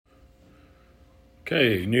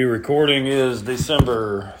Okay, new recording is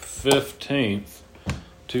December 15th,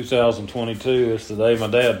 2022. It's the day my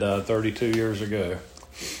dad died 32 years ago.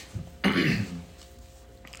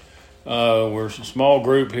 We're a small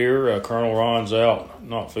group here. Colonel Ron's out,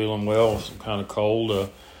 not feeling well, some kind of cold.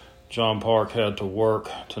 John Park had to work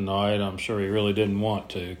tonight. I'm sure he really didn't want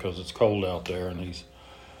to because it's cold out there and he's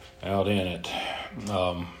out in it.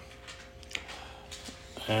 So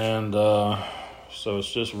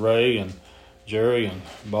it's just Ray and Jerry and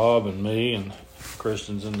Bob and me and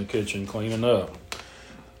Kristen's in the kitchen cleaning up.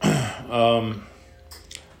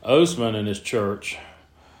 Osman in his church,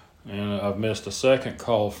 and I've missed a second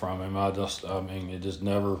call from him. It just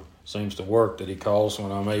never seems to work that he calls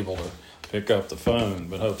when I'm able to pick up the phone,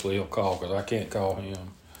 but hopefully he'll call because I can't call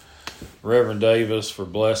him. Reverend Davis for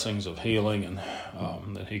blessings of healing and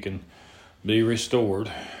that he can be restored.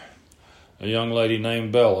 A young lady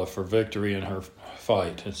named Bella for victory in her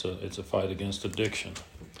fight. It's a fight against addiction.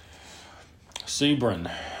 Sebron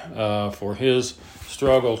for his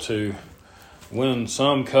struggle to win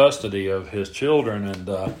some custody of his children, and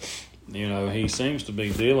he seems to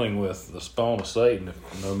be dealing with the spawn of Satan,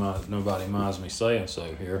 if nobody minds me saying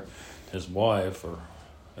so here, his wife or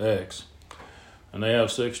ex, and they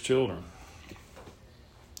have 6 children.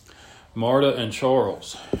 Marta and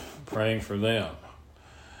Charles, praying for them.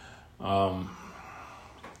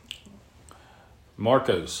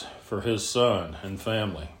 Marcos for his son and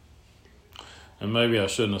family. And maybe I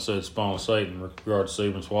shouldn't have said spawn of Satan in regard to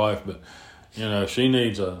Stephen's wife, but she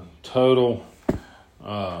needs a total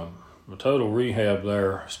rehab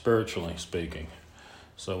there, spiritually speaking.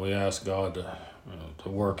 So we ask God to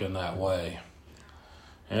work in that way.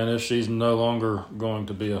 And if she's no longer going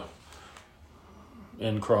to be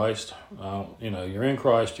in Christ, you're in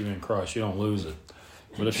Christ, you're in Christ, you don't lose it.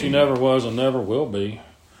 But if she never was and never will be,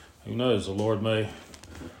 who knows, the Lord may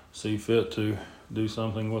see fit to do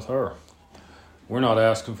something with her. We're not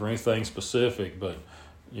asking for anything specific, but,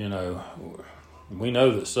 we know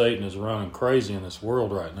that Satan is running crazy in this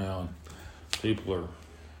world right now, and people are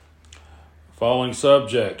falling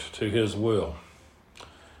subject to his will.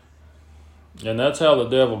 And that's how the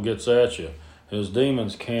devil gets at you. His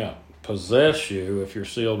demons can't possess you if you're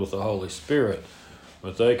sealed with the Holy Spirit,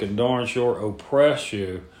 but they can darn sure oppress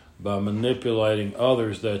you by manipulating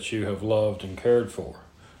others that you have loved and cared for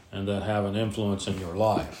and that have an influence in your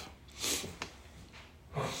life.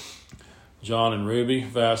 John and Ruby,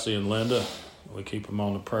 Vassie and Linda, we keep them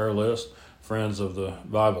on the prayer list, friends of the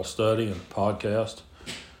Bible study and podcast.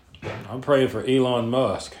 I'm praying for Elon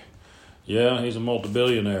Musk. Yeah, he's a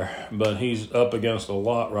multi-billionaire, but he's up against a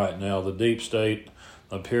lot right now. The deep state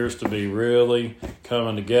appears to be really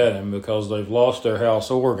coming to get him because they've lost their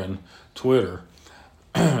house organ, Twitter.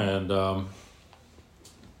 And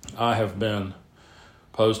I have been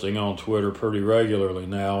posting on Twitter pretty regularly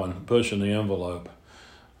now and pushing the envelope.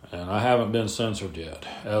 And I haven't been censored yet.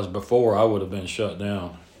 As before, I would have been shut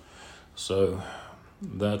down. So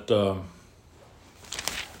that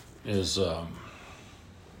is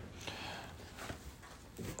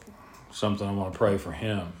something I want to pray for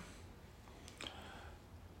him.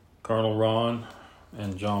 Colonel Ron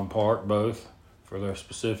and John Park, both, for their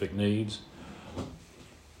specific needs.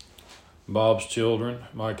 Bob's children,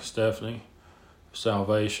 Mike and Stephanie,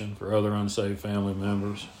 salvation for other unsaved family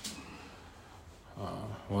members.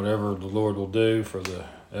 Whatever the Lord will do for the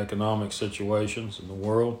economic situations in the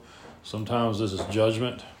world. Sometimes this is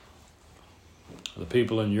judgment. The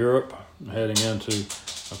people in Europe heading into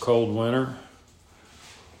a cold winter.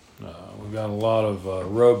 We've got a lot of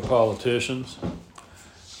rogue politicians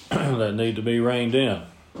that need to be reined in.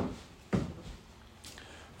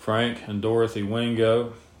 Frank and Dorothy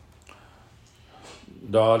Wingo,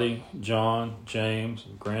 Dottie, John, James,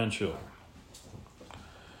 and grandchildren.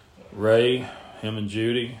 Ray, him and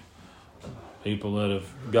Judy, people that have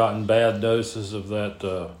gotten bad doses of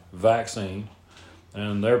that vaccine,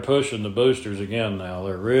 and they're pushing the boosters again now.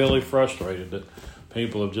 They're really frustrated that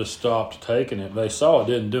people have just stopped taking it. They saw it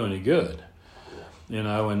didn't do any good,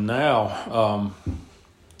 and now,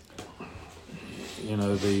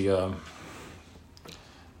 the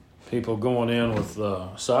people going in with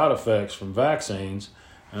side effects from vaccines,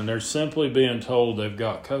 and they're simply being told they've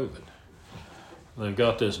got COVID. They've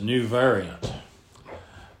got this new variant.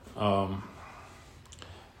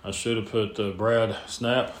 I should have put the Brad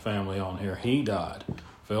Snap family on here. He died,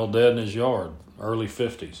 fell dead in his yard, early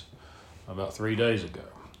 50s, about 3 days ago.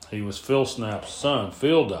 He was Phil Snap's son.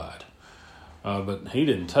 Phil died, but he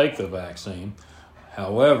didn't take the vaccine.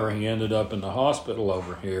 However, he ended up in the hospital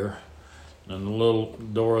over here, and the little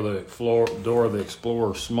Dora the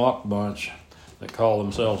Explorer smock bunch that call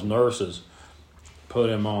themselves nurses put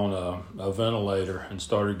him on a ventilator and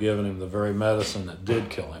started giving him the very medicine that did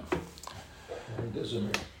kill him.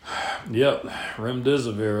 Remdesivir. Yep,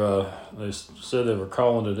 remdesivir. They said they were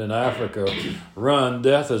calling it in Africa, "Run,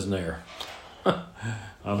 death is near."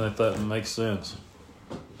 I think that makes sense.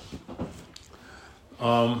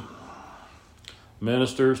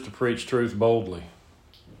 Ministers to preach truth boldly.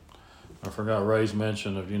 I forgot Ray's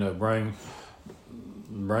mention of, bring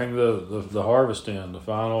the harvest in, the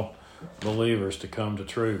final believers to come to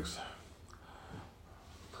truth.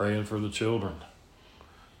 Praying for the children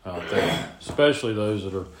out there, especially those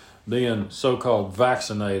that are being so-called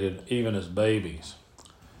vaccinated even as babies.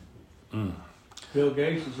 Bill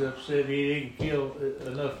Gates is upset he didn't kill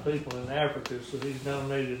enough people in Africa, so he's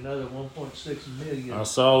nominated another 1.6 million. I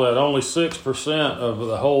saw that only 6% of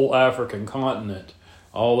the whole African continent,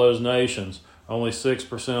 all those nations, only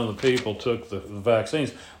 6% of the people took the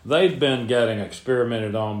vaccines. They've been getting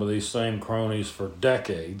experimented on by these same cronies for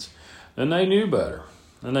decades, and they knew better,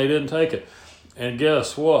 and they didn't take it. And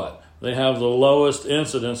guess what? They have the lowest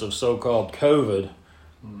incidence of so-called COVID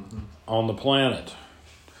on the planet.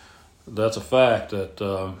 That's a fact that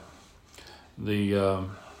the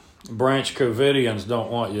Branch Covidians don't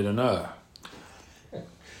want you to know.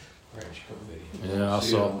 Branch Covidians.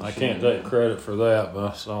 Yeah, I can't take credit for that,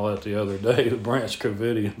 but I saw that the other day, the Branch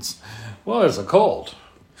Covidians. Well, it's a cult.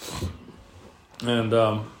 And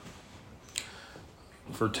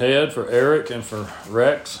for Ted, for Eric, and for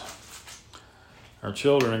Rex, our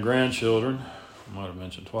children and grandchildren, I might have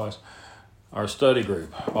mentioned twice, our study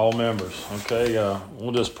group, all members, okay?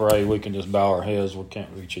 We'll just pray. We can just bow our heads. We can't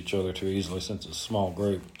reach each other too easily since it's a small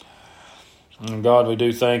group. And God, we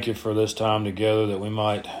do thank you for this time together, that we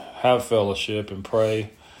might have fellowship and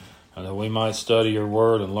pray, and that we might study your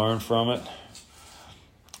word and learn from it.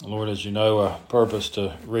 Lord, as you know, I purpose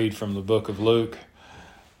to read from the book of Luke,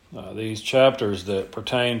 these chapters that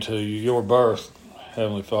pertain to your birth,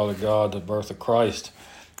 Heavenly Father God, the birth of Christ.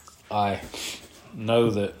 I know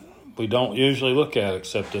that we don't usually look at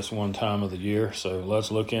except this one time of the year, so let's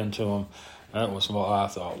look into them. That was what I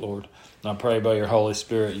thought, Lord. And I pray by your Holy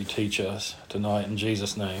Spirit you teach us tonight in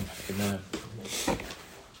Jesus' name. Amen.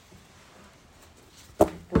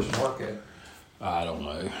 Where's Mark at? I don't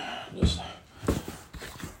know. Just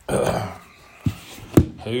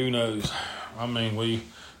who knows? I mean,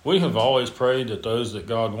 we have always prayed that those that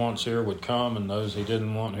God wants here would come, and those he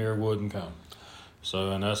didn't want here wouldn't come.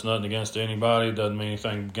 So, and that's nothing against anybody. It doesn't mean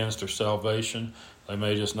anything against their salvation. They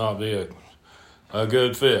may just not be a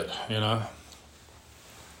good fit,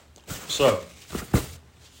 So,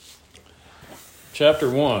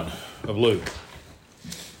 chapter 1 of Luke.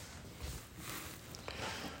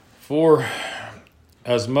 For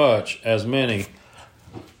as much as many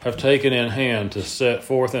have taken in hand to set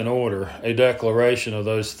forth in order a declaration of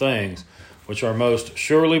those things which are most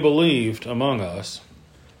surely believed among us,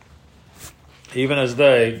 even as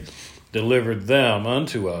they delivered them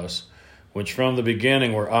unto us, which from the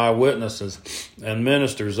beginning were eyewitnesses and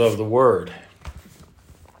ministers of the word.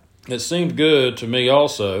 It seemed good to me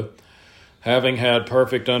also, having had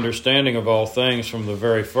perfect understanding of all things from the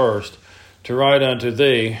very first, to write unto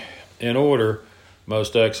thee in order,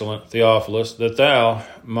 most excellent Theophilus, that thou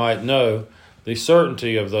might know the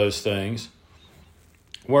certainty of those things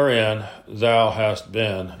wherein thou hast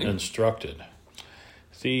been instructed.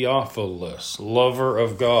 Theophilus, lover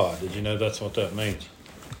of God. Did you know that's what that means?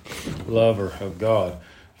 Lover of God.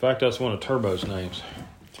 In fact, that's one of Turbo's names.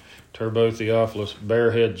 Turbo Theophilus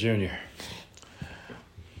Bearhead Jr.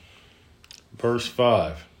 Verse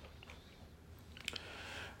 5.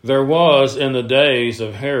 There was in the days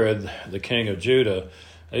of Herod, the king of Judah,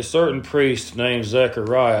 a certain priest named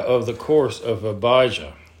Zechariah of the course of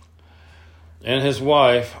Abijah. And his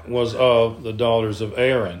wife was of the daughters of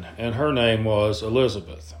Aaron, and her name was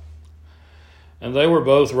Elizabeth. And they were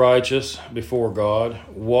both righteous before God,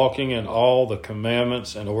 walking in all the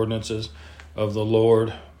commandments and ordinances of the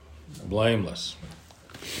Lord, blameless.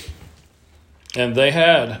 And they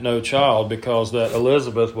had no child, because that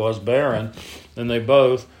Elizabeth was barren, and they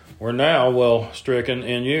both were now well stricken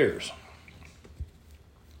in years.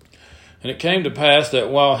 And it came to pass that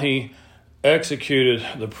while he executed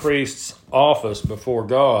the priest's office before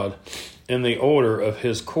God in the order of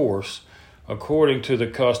his course, according to the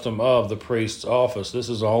custom of the priest's office. This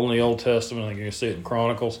is all in the Old Testament. I think you can see it in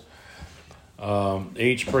Chronicles.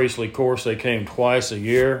 Each priestly course, they came twice a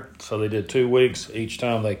year, so they did 2 weeks each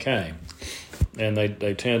time they came. And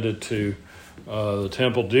they tended to the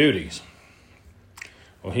temple duties.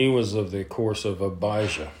 Well, he was of the course of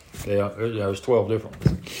Abijah. There was 12 different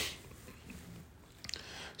ones.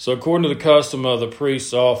 So according to the custom of the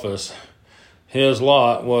priest's office, his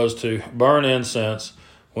lot was to burn incense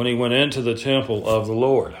when he went into the temple of the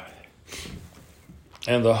Lord.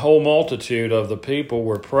 And the whole multitude of the people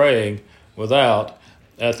were praying without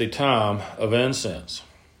at the time of incense.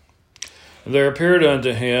 And there appeared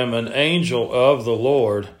unto him an angel of the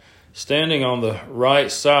Lord standing on the right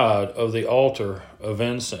side of the altar of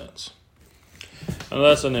incense. And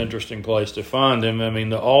that's an interesting place to find him. I mean,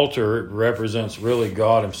 the altar represents really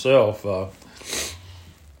God himself.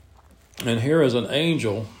 And here is an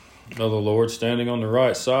angel of the Lord standing on the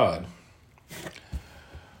right side.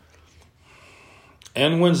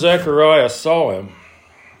 And when Zechariah saw him,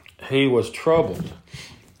 he was troubled,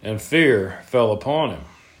 and fear fell upon him.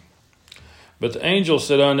 But the angel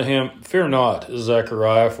said unto him, Fear not,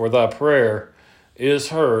 Zechariah, for thy prayer is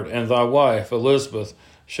heard, and thy wife Elizabeth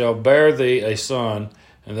shall bear thee a son,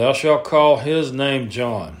 and thou shalt call his name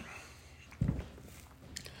John.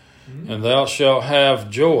 And thou shalt have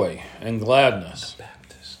joy and gladness,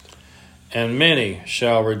 and many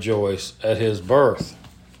shall rejoice at his birth.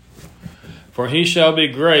 For he shall be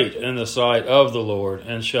great in the sight of the Lord,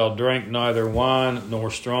 and shall drink neither wine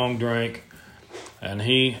nor strong drink, and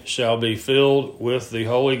he shall be filled with the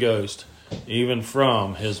Holy Ghost, even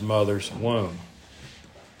from his mother's womb.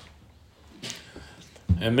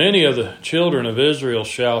 And many of the children of Israel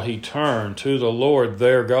shall he turn to the Lord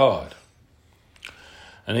their God.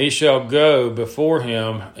 And he shall go before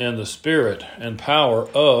him in the spirit and power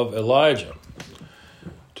of Elijah,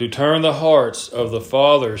 to turn the hearts of the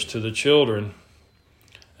fathers to the children,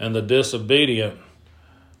 and the disobedient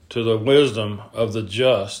to the wisdom of the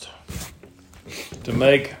just, to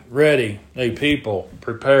make ready a people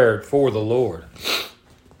prepared for the Lord.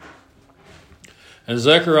 And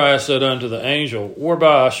Zechariah said unto the angel,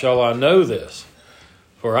 Whereby shall I know this?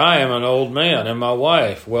 For I am an old man, and my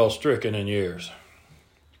wife well stricken in years.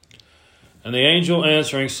 And the angel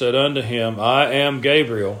answering said unto him, I am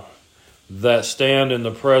Gabriel, that stand in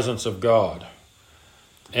the presence of God,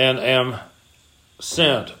 and am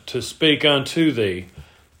sent to speak unto thee,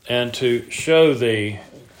 and to show thee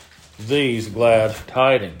these glad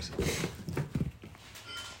tidings.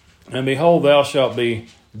 And behold, thou shalt be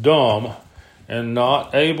dumb, and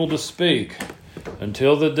not able to speak,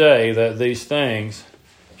 until the day that these things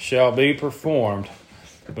shall be performed,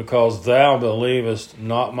 because thou believest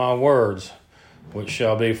not my words, which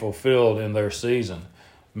shall be fulfilled in their season.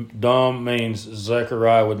 Dumb means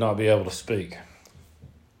Zechariah would not be able to speak.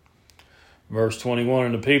 Verse 21,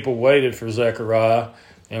 And the people waited for Zechariah,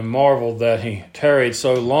 and marveled that he tarried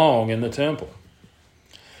so long in the temple.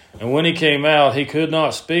 And when he came out, he could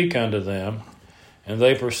not speak unto them, and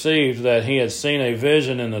they perceived that he had seen a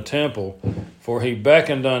vision in the temple, for he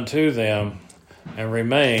beckoned unto them, and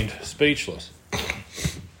remained speechless.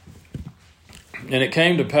 And it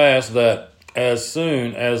came to pass that as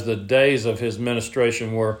soon as the days of his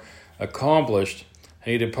ministration were accomplished,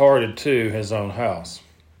 he departed to his own house.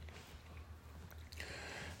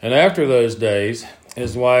 And after those days,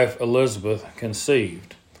 his wife Elizabeth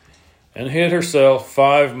conceived, and hid herself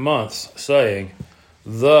 5 months, saying,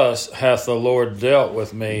 Thus hath the Lord dealt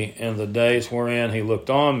with me in the days wherein he looked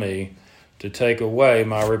on me to take away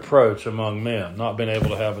my reproach among men. Not being able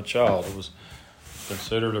to have a child, it was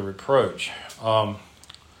considered a reproach.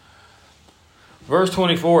 Verse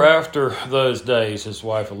 24, after those days, his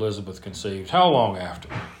wife Elizabeth conceived. How long after?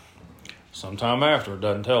 Sometime after, it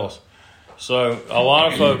doesn't tell us. So a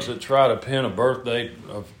lot of folks that try to pin a birth date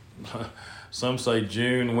of, some say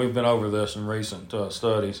June, we've been over this in recent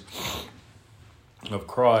studies of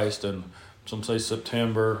Christ, and some say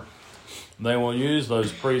September. They will use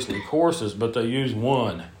those priestly courses, but they use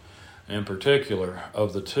one in particular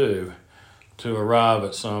of the two to arrive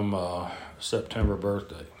at some September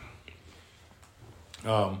birthday.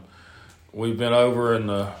 We've been over in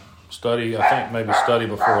the study, I think maybe study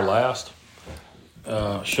before last,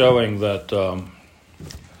 showing that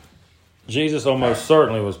Jesus almost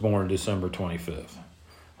certainly was born December 25th.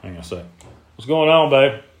 Hang on a sec. What's going on,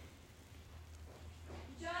 babe?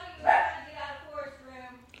 Johnny was trying to get out of Forrest's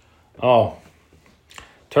room. Oh.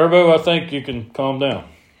 Turbo, I think you can calm down.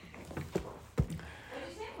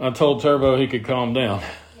 I told Turbo he could calm down.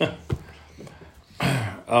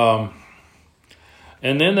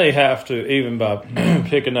 And then they have to, even by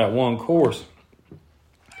picking that one course,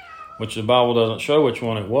 which the Bible doesn't show which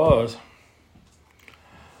one it was,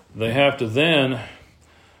 they have to then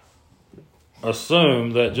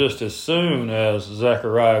assume that just as soon as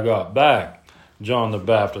Zechariah got back, John the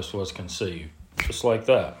Baptist was conceived. Just like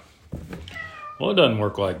that. Well, it doesn't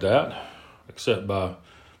work like that, except by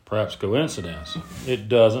perhaps coincidence. It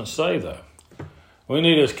doesn't say that. We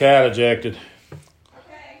need his cat ejected.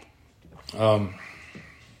 Okay.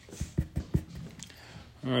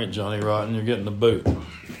 All right, Johnny Rotten, you're getting the boot.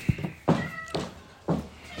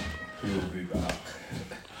 He'll be back.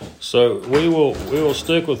 So we will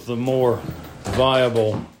stick with the more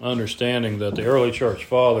viable understanding that the early church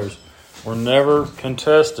fathers were never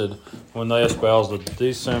contested when they espoused the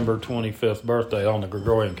December 25th birthday on the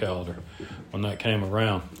Gregorian calendar when that came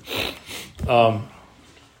around. Yeah,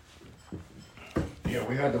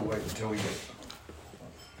 we had to wait until we get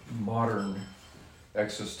modern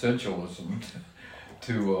existentialism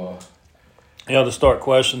to To start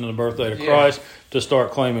questioning the birthday of Yeah. Christ, to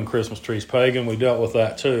start claiming Christmas trees pagan. We dealt with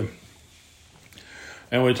that too.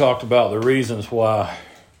 And we talked about the reasons why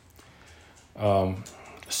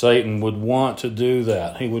Satan would want to do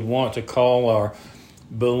that. He would want to call our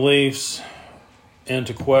beliefs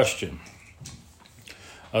into question.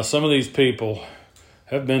 Some of these people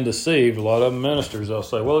have been deceived. A lot of them ministers, they'll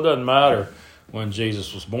say, well, it doesn't matter when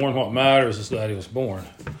Jesus was born. What matters is that he was born.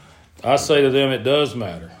 I say to them, it does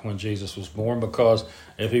matter when Jesus was born, because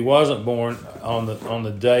if he wasn't born on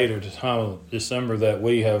the date or the time of December that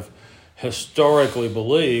we have historically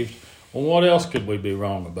believed, well, what else could we be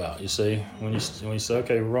wrong about? You see, when you say,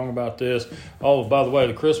 okay, we're wrong about this. Oh, by the way,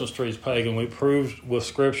 the Christmas tree is pagan. We proved with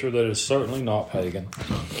Scripture that it's certainly not pagan.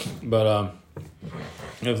 But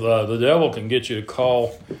if the devil can get you to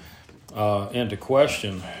call into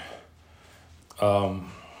question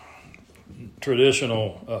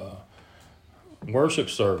traditional worship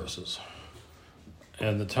services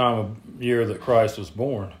and the time of year that Christ was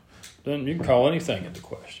born, then you can call anything into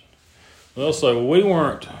question. They'll say, well, we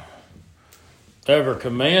weren't ever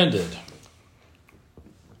commanded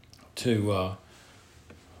to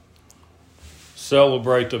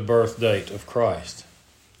celebrate the birth date of Christ.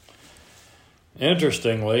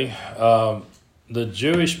 Interestingly, the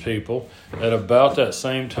Jewish people at about that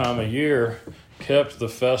same time of year kept the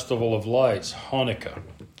Festival of Lights, Hanukkah.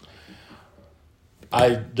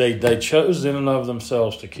 They chose in and of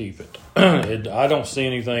themselves to keep it. I don't see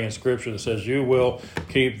anything in Scripture that says you will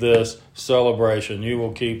keep this celebration, you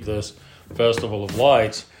will keep this Festival of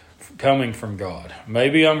Lights coming from God.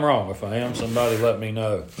 Maybe I'm wrong. If I am, somebody let me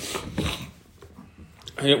know.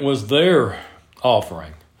 It was their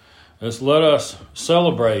offering. Let us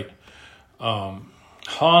celebrate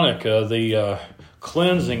Hanukkah, the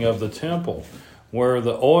cleansing of the temple, where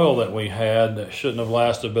the oil that we had that shouldn't have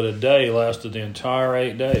lasted but a day lasted the entire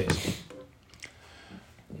 8 days.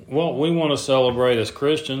 Well, we want to celebrate as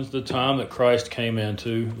Christians the time that Christ came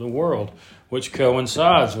into the world, which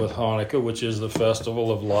coincides with Hanukkah, which is the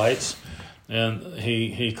Festival of Lights, and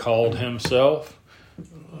he called himself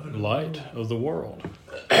Light of the World.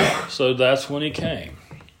 So that's when he came.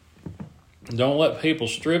 Don't let people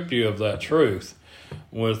strip you of that truth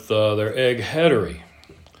with their eggheadery.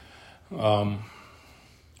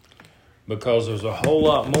 Because there's a whole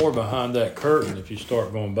lot more behind that curtain if you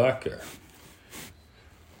start going back there.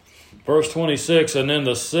 Verse 26, and in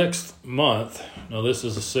the 6th month, now this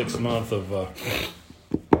is the 6th month of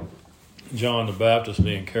John the Baptist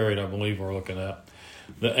being carried, I believe we're looking at.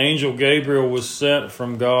 The angel Gabriel was sent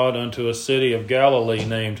from God unto a city of Galilee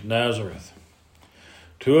named Nazareth,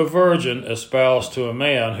 to a virgin espoused to a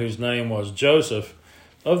man whose name was Joseph,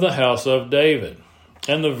 of the house of David,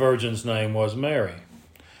 and the virgin's name was Mary.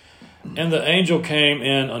 And the angel came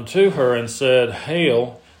in unto her and said,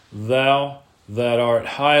 Hail, thou that art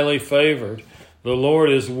highly favored, the Lord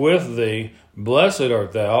is with thee, blessed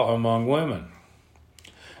art thou among women.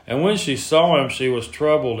 And when she saw him, she was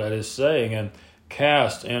troubled at his saying, and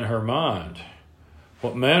cast in her mind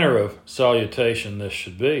what manner of salutation this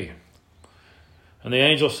should be. And the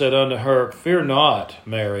angel said unto her, Fear not,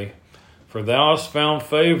 Mary, for thou hast found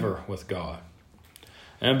favor with God.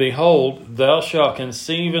 And behold, thou shalt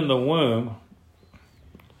conceive in the womb,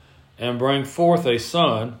 and bring forth a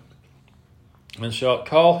son, and shalt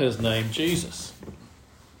call his name Jesus.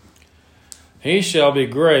 He shall be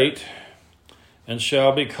great, and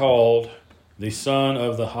shall be called the Son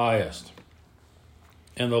of the Highest.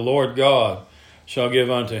 And the Lord God shall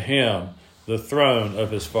give unto him the throne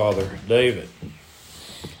of his father David.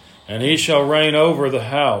 And he shall reign over the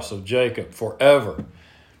house of Jacob forever,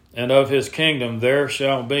 and of his kingdom there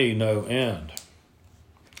shall be no end.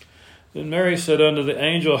 Then Mary said unto the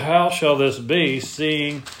angel, How shall this be,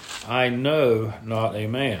 seeing I know not a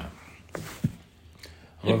man?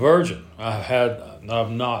 I'm a virgin.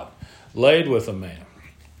 I've not laid with a man.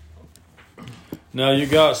 Now you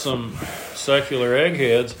got some secular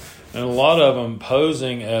eggheads, and a lot of them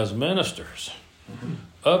posing as ministers,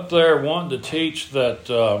 up there wanting to teach that.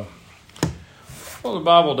 Well, the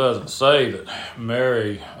Bible doesn't say that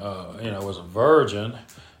Mary, was a virgin.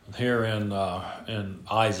 Here in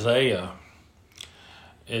Isaiah,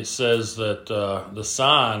 it says that the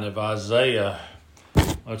sign of Isaiah,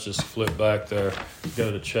 let's just flip back there, go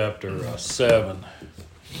to chapter 7.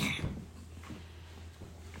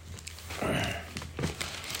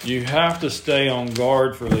 You have to stay on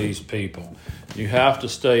guard for these people. You have to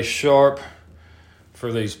stay sharp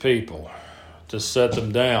for these people to set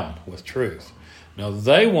them down with truth. Now,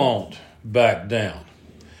 they won't back down.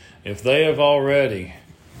 If they have already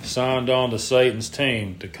signed on to Satan's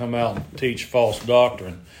team to come out and teach false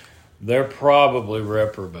doctrine, they're probably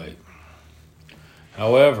reprobate.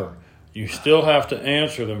 However, you still have to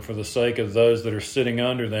answer them for the sake of those that are sitting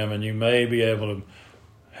under them, and you may be able to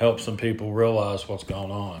help some people realize what's going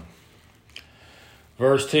on.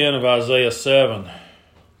 Verse 10 of Isaiah 7.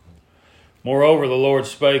 Moreover, the Lord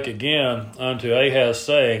spake again unto Ahaz,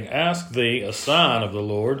 saying, Ask thee a sign of the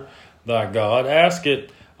Lord thy God. Ask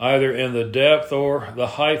it either in the depth or the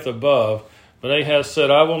height above. But Ahaz said,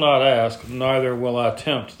 I will not ask, neither will I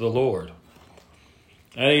tempt the Lord.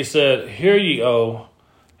 And he said, Hear ye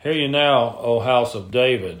now, O house of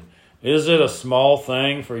David. Is it a small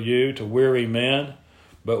thing for you to weary men?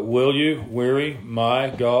 But will you weary my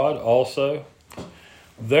God also?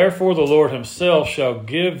 Therefore the Lord himself shall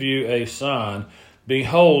give you a sign.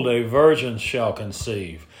 Behold, a virgin shall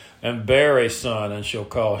conceive, and bear a son, and shall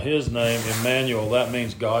call his name Emmanuel. That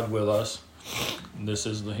means God with us. This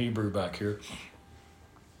is the Hebrew back here.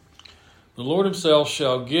 The Lord himself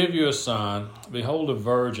shall give you a sign. Behold, a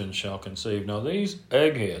virgin shall conceive. Now these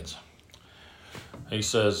eggheads, he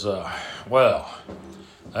says, well,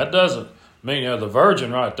 that doesn't mean, the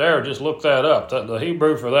virgin right there, just look that up. The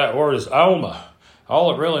Hebrew for that word is Alma.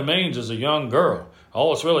 All it really means is a young girl.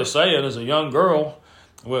 All it's really saying is a young girl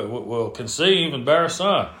will conceive and bear a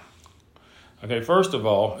son. Okay, first of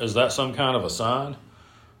all, is that some kind of a sign?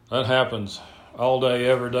 That happens all day,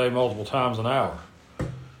 every day, multiple times an hour.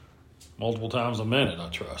 Multiple times a minute, I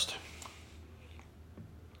trust.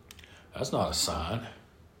 That's not a sign.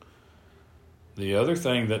 The other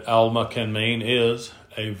thing that Alma can mean is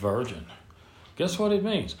a virgin. Guess what it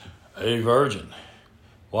means? A virgin.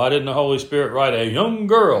 Why didn't the Holy Spirit write, a young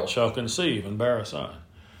girl shall conceive and bear a son?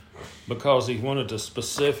 Because he wanted to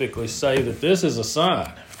specifically say that this is a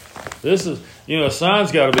sign. This is, a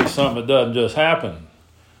sign's got to be something that doesn't just happen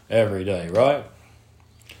every day, right?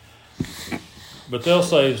 But they'll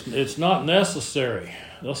say it's not necessary.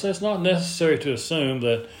 They'll say it's not necessary to assume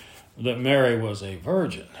that Mary was a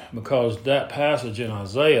virgin, because that passage in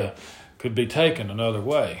Isaiah could be taken another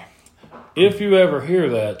way. If you ever hear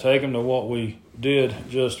that, take them to what we did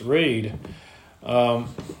just read,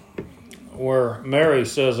 where Mary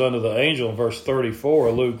says unto the angel in verse 34,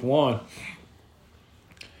 Luke 1,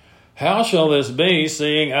 How shall this be,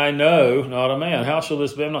 seeing I know not a man? How shall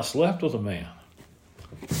this be? I've not slept with a man.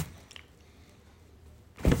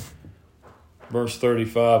 Verse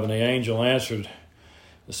 35, And the angel answered,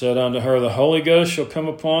 said unto her, The Holy Ghost shall come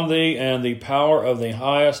upon thee, and the power of the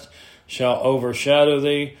highest shall overshadow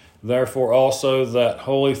thee. Therefore also that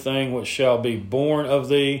holy thing which shall be born of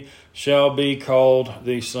thee shall be called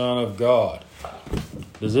the Son of God.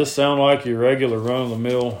 Does this sound like your regular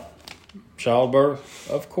run-of-the-mill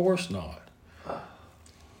childbirth? Of course not.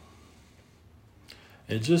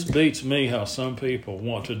 It just beats me how some people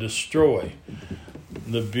want to destroy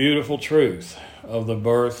the beautiful truth of the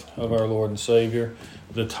birth of our Lord and Savior,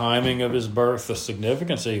 the timing of his birth, the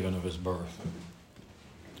significance even of his birth.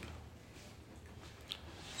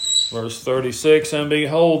 Verse 36, And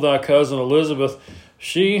behold, thy cousin Elizabeth,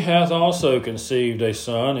 she hath also conceived a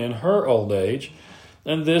son in her old age,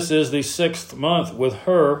 and this is the 6th month with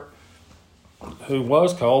her who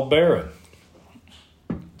was called barren.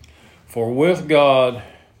 For with God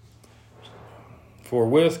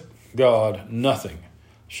nothing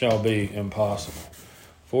shall be impossible.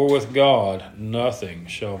 For with God nothing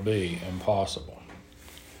shall be impossible.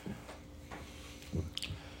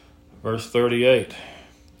 Verse 38,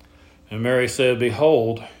 And Mary said,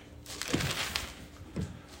 Behold,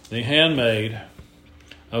 the handmaid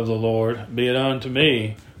of the Lord, be it unto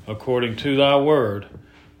me according to thy word.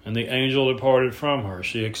 And the angel departed from her.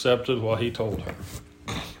 She accepted what he told her.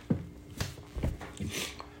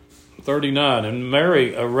 39, And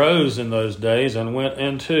Mary arose in those days and went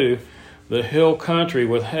into the hill country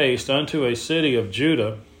with haste unto a city of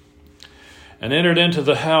Judah, and entered into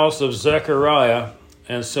the house of Zechariah,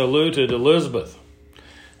 and saluted Elizabeth.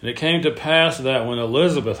 And it came to pass that when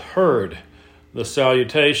Elizabeth heard the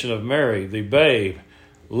salutation of Mary, the babe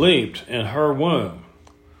leaped in her womb.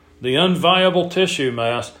 The unviable tissue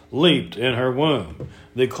mass leaped in her womb.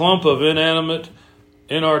 The clump of inanimate,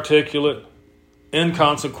 inarticulate,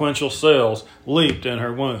 inconsequential cells leaped in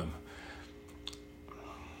her womb.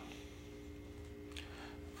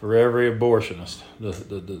 for every abortionist.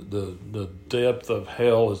 The depth of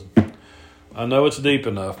hell is, I know it's deep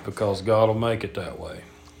enough because God will make it that way.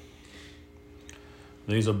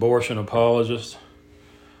 These abortion apologists,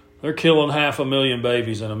 they're killing 500,000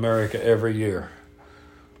 babies in America every year.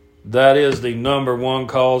 That is the number one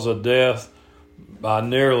cause of death by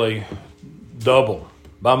nearly double,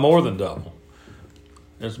 by more than double.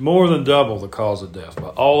 It's more than double the cause of death by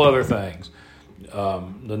all other things.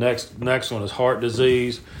 The next one is heart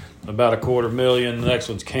disease, about 250,000. The next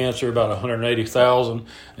one's cancer, about 180,000.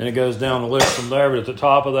 And it goes down the list from there. But at the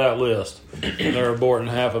top of that list, they're aborting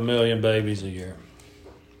 500,000 babies a year.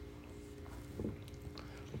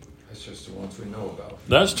 That's just the ones we know about.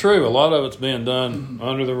 That's true. A lot of it's being done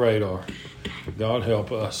under the radar. God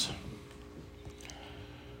help us.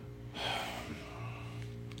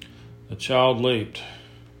 The child leaped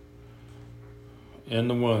in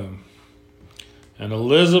the womb, and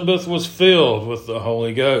Elizabeth was filled with the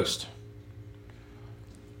Holy Ghost.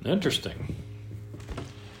 Interesting.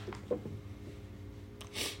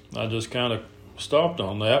 I just kind of stopped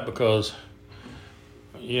on that because,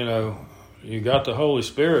 you got the Holy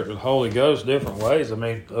Spirit and the Holy Ghost different ways. I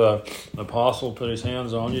mean, the apostle put his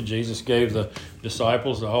hands on you. Jesus gave the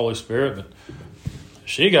disciples the Holy Spirit, but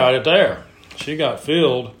she got it there. She got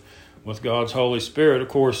filled with God's Holy Spirit. Of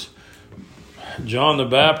course, John the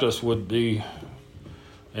Baptist would be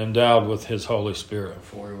endowed with his Holy Spirit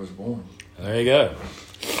Before he was born. There you go.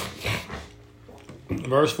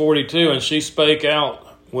 Verse 42, and she spake out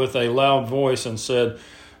with a loud voice and said,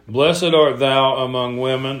 Blessed art thou among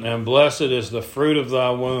women, and blessed is the fruit of thy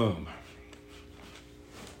womb.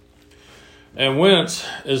 And whence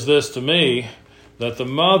is this to me, that the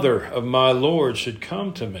mother of my Lord should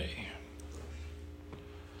come to me?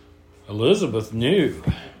 Elizabeth knew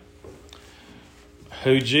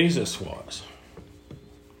who Jesus was.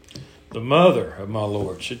 The mother of my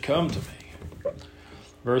Lord should come to me.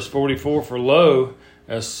 Verse 44, For lo,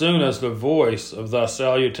 as soon as the voice of thy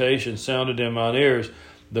salutation sounded in mine ears,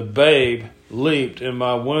 the babe leaped in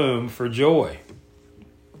my womb for joy.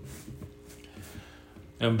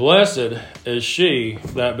 And blessed is she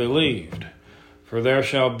that believed, for there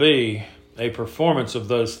shall be a performance of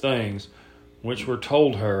those things which were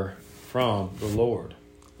told her from the Lord.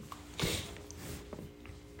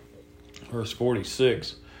 Verse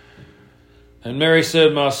 46, And Mary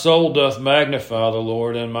said, My soul doth magnify the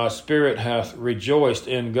Lord, and my spirit hath rejoiced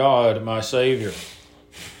in God my Saviour.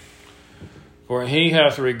 For he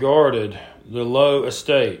hath regarded the low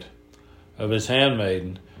estate of his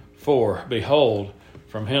handmaiden. For, behold,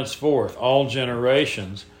 from henceforth all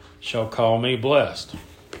generations shall call me blessed.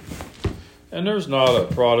 And there's not a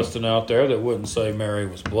Protestant out there that wouldn't say Mary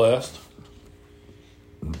was blessed.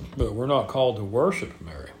 But we're not called to worship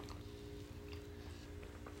Mary.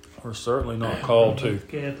 We're certainly not called to.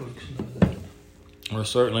 Catholics know that. We're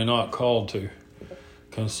certainly not called to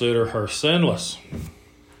consider her sinless.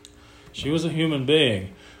 She was a human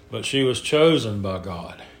being, but she was chosen by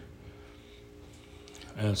God.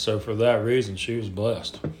 And so for that reason, she was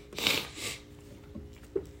blessed.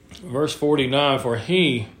 Verse 49, For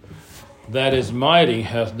he that is mighty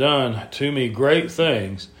hath done to me great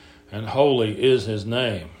things, and holy is his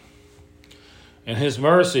name. And his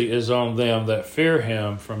mercy is on them that fear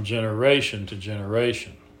him from generation to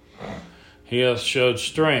generation. He hath showed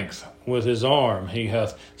strength with his arm. He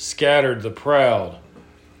hath scattered the proud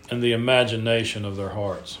in the imagination of their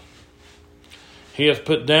hearts. He hath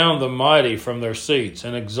put down the mighty from their seats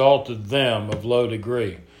and exalted them of low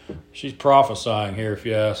degree. She's prophesying here, if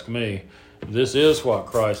you ask me. This is what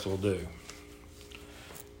Christ will do.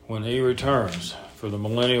 When he returns for the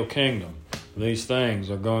millennial kingdom, these things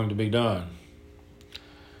are going to be done.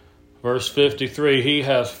 Verse 53, He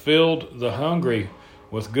hath filled the hungry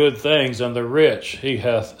with good things, and the rich he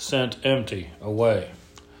hath sent empty away.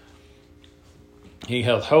 He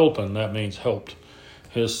hath holpen, that means helped,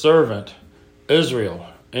 his servant Israel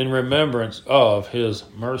in remembrance of his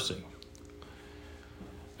mercy.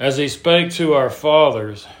 As he spake to our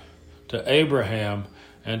fathers, to Abraham,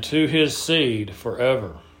 and to his seed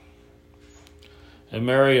forever. And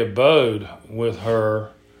Mary abode with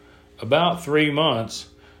her about 3 months,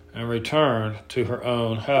 and returned to her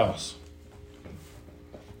own house.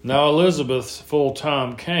 Now Elizabeth's full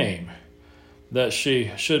time came, that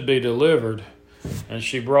she should be delivered, and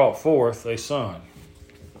she brought forth a son.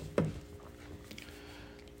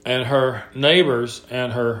 And her neighbors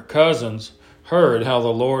and her cousins heard how the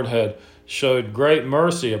Lord had showed great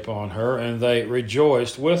mercy upon her, and they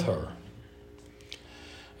rejoiced with her.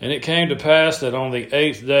 And it came to pass that on the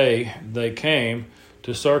 8th day they came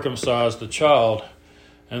to circumcise the child,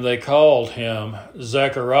 And they called him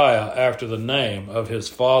Zechariah after the name of his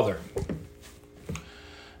father.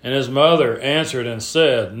 And his mother answered and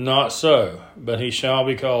said, Not so, but he shall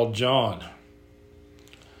be called John.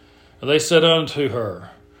 And they said unto her,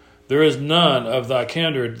 There is none of thy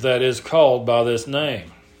kindred that is called by this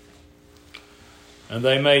name. And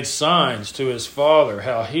they made signs to his father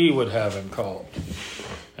how he would have him called.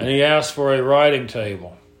 And he asked for a writing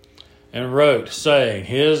table, and wrote, saying,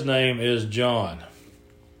 His name is John.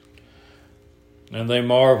 And they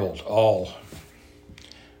marveled all.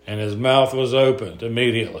 And his mouth was opened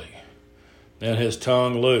immediately, and his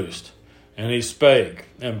tongue loosed, and he spake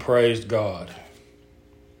and praised God.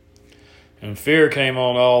 And fear came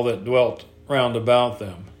on all that dwelt round about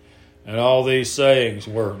them, and all these sayings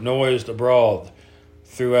were noised abroad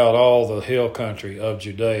throughout all the hill country of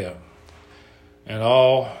Judea. And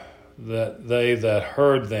all that they that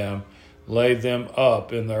heard them laid them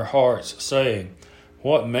up in their hearts, saying,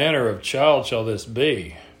 What manner of child shall this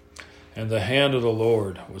be? And the hand of the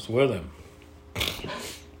Lord was with him.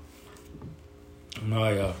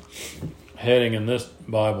 My heading in this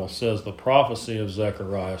Bible says the prophecy of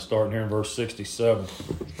Zechariah, starting here in verse 67.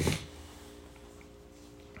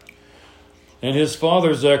 And his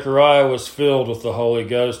father Zechariah was filled with the Holy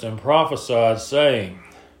Ghost and prophesied, saying,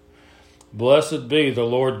 Blessed be the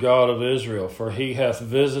Lord God of Israel, for he hath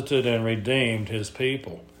visited and redeemed his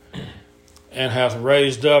people, and hath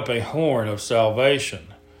raised up a horn of salvation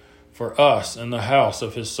for us in the house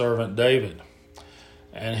of his servant David.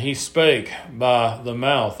 And he spake by the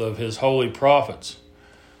mouth of his holy prophets,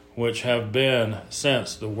 which have been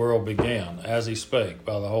since the world began, as he spake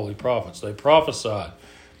by the holy prophets. They prophesied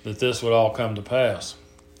that this would all come to pass.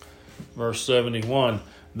 Verse 71,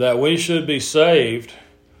 that we should be saved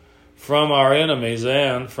from our enemies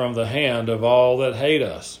and from the hand of all that hate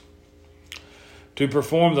us, to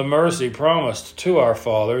perform the mercy promised to our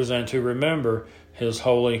fathers, and to remember his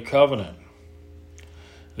holy covenant,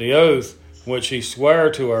 the oath which he sware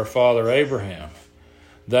to our father Abraham,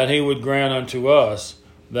 that he would grant unto us,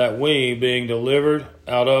 that we, being delivered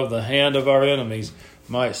out of the hand of our enemies,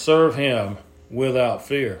 might serve him without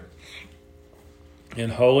fear, in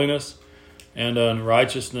holiness and in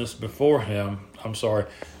righteousness before him.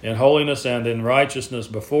 In holiness and in righteousness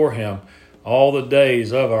before him all the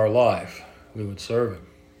days of our life. We would serve him.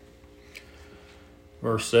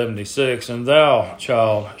 Verse 76, And thou,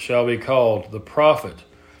 child, shalt be called the prophet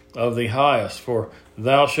of the highest, for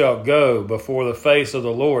thou shalt go before the face of the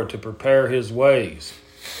Lord to prepare his ways,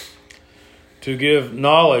 to give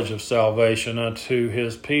knowledge of salvation unto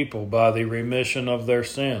his people by the remission of their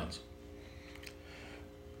sins,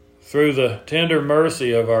 through the tender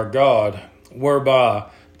mercy of our God, whereby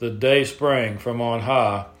the day spring from on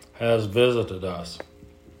high has visited us,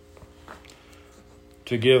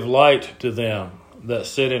 to give light to them that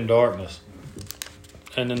sit in darkness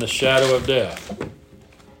and in the shadow of death,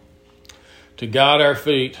 to guide our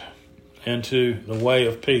feet into the way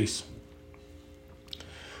of peace.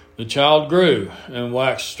 The child grew and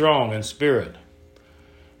waxed strong in spirit,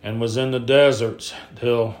 and was in the deserts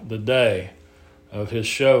till the day of his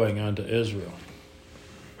showing unto Israel.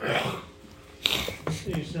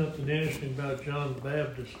 See something interesting about John the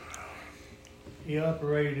Baptist. He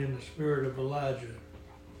operated in the spirit of Elijah.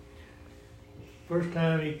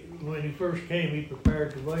 When he first came, he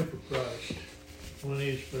prepared the way for Christ. When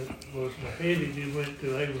he was beheaded, he went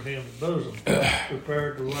to Abraham's bosom,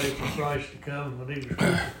 prepared the way for Christ to come when he was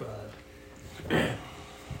crucified.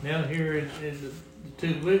 Now here in the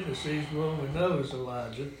two witnesses, the one we know is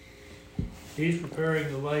Elijah. He's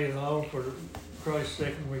preparing the way and all for Christ's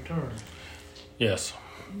second return. Yes.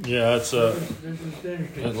 Yeah, This is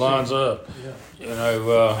interesting. it lines up. Yeah. You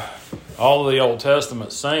know, all of the Old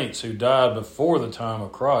Testament saints who died before the time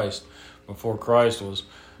of Christ, before Christ was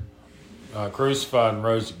crucified and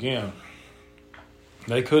rose again,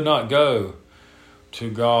 they could not go to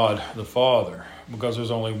God the Father because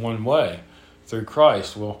there's only one way, through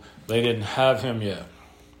Christ. Well, they didn't have him yet.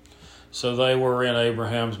 So they were in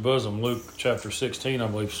Abraham's bosom. Luke chapter 16, I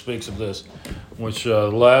believe, speaks of this, which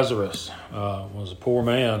Lazarus was a poor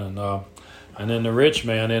man, and then the rich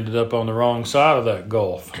man ended up on the wrong side of that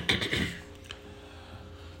gulf.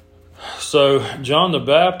 So John the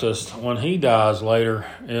Baptist, when he dies later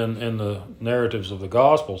in the narratives of the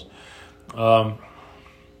Gospels,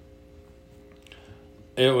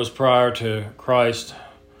 it was prior to Christ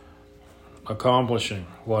accomplishing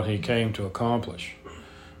what he came to accomplish.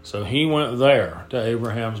 So he went there to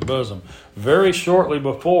Abraham's bosom very shortly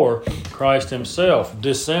before Christ himself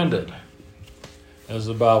descended, as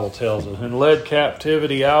the Bible tells us, and led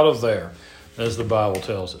captivity out of there, as the Bible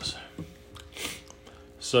tells us.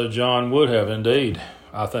 So John would have indeed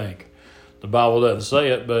I think. The Bible doesn't say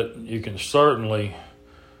it, but you can certainly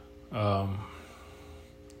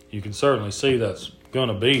see that's going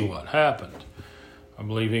to be what happened. I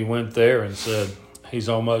believe he went there and said, he's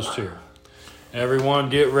almost here. Everyone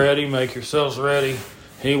get ready, make yourselves ready.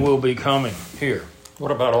 He will be coming here. What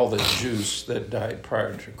about all the Jews that died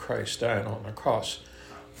prior to Christ dying on the cross?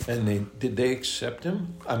 And did they accept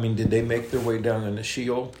him? I mean, did they make their way down into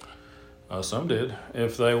Sheol? Some did,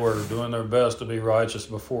 if they were doing their best to be righteous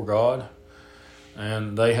before God.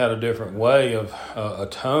 And they had a different way of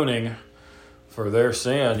atoning for their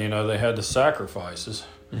sin. You know, they had the sacrifices.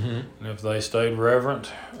 Mm-hmm. And if they stayed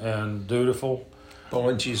reverent and dutiful. But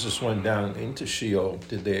when Jesus went down into Sheol,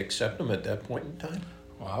 did they accept him at that point in time?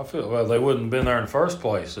 Well, they wouldn't have been there in the first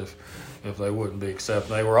place if they wouldn't be accepted.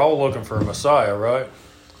 They were all looking for a Messiah, right?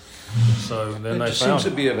 So then they found seems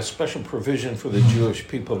to be a special provision for the Jewish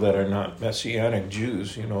people that are not Messianic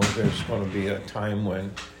Jews. You know, there's going to be a time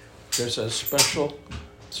when there's a special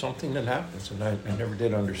something that happens, and I never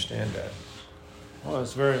did understand that. Well,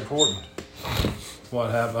 it's very important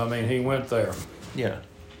what happened. I mean, he went there. Yeah.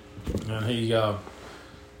 And he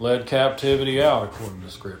led captivity out, according to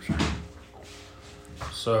Scripture.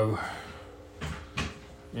 So,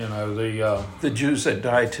 you know, the Jews that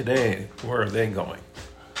die today, where are they going?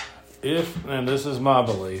 And this is my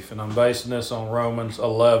belief, and I'm basing this on Romans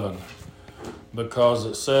 11, because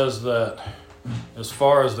it says that as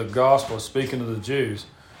far as the gospel, speaking to the Jews,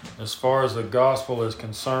 as far as the gospel is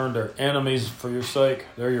concerned, they're enemies for your sake.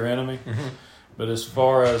 They're your enemy. Mm-hmm. But as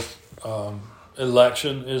far as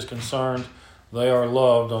election is concerned, they are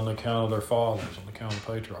loved on the account of their fathers, on the account of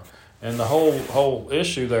the patriarchs. And the whole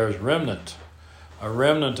issue there is remnant, a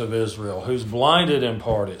remnant of Israel, who's blinded in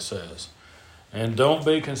part, it says. And don't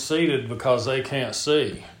be conceited because they can't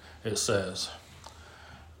see, it says.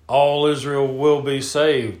 All Israel will be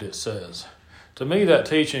saved, it says. To me, that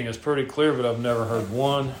teaching is pretty clear, but I've never heard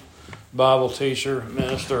one Bible teacher,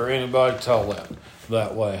 minister, or anybody tell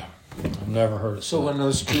that way. I've never heard it. So when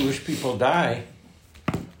those Jewish people die,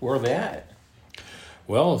 where are they at?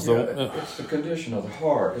 Well, it's the condition of the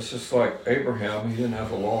heart. It's just like Abraham. He didn't have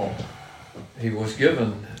the law. He was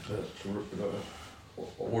given the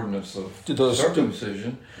ordinance of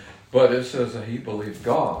circumcision, but it says that he believed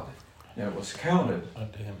God, and it was counted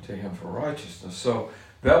to him for righteousness. So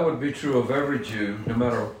that would be true of every Jew, no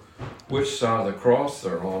matter which side of the cross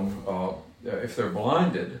they're on. If they're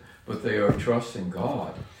blinded, but they are trusting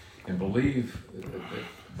God and believe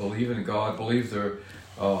in God, believe that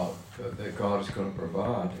God is going to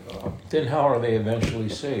provide. Then how are they eventually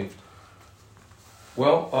saved?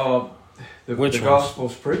 Well, the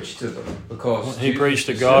gospel's preached to them because he preached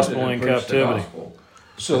the gospel in captivity.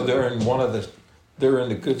 So they're in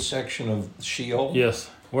the good section of Sheol. Yes,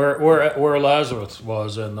 where Lazarus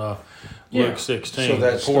was in Luke 16. So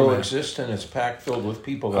that still exists and it's packed filled with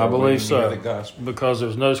people that I believe so, the gospel. Because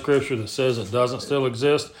there's no scripture that says it doesn't still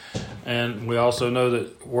exist, and we also know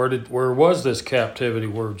that where was this captivity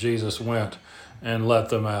where Jesus went and let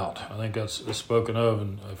them out? I think that's spoken of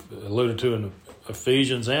and alluded to in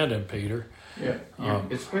Ephesians and in Peter. Yeah,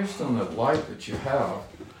 it's based on the life that you have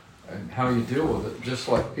and how you deal with it. Just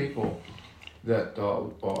like people that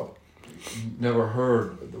never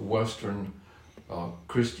heard the Western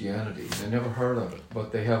Christianity. They never heard of it,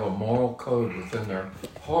 but they have a moral code within their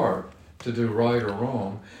heart to do right or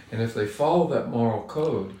wrong. And if they follow that moral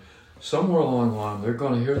code, somewhere along the line, they're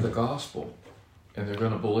going to hear the gospel and they're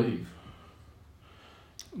going to believe.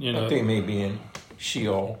 But they may be in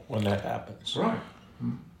Sheol when that happens. Right.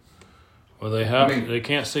 Well, they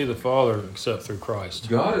can't see the Father except through Christ.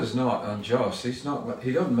 God is not unjust. He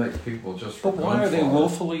doesn't make people just. But why are they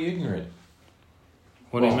willfully ignorant?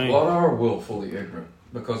 What do you mean? What are willfully ignorant?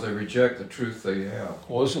 Because they reject the truth they have.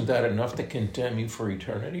 Well, isn't that enough to condemn you for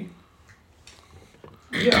eternity?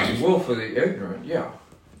 Yeah, willfully ignorant, yeah.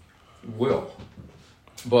 Will.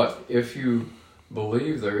 But if you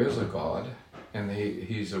believe there is a God, and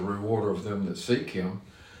he's a rewarder of them that seek him,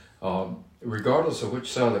 regardless of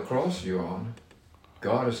which side of the cross you're on,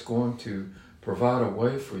 God is going to provide a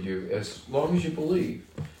way for you as long as you believe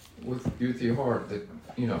with your heart that,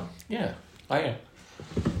 Yeah, I am.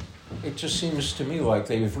 It just seems to me like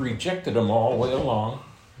they've rejected them all the way along,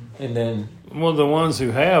 and then... Well, the ones who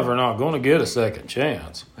have are not going to get a second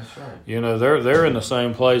chance. That's right. They're in the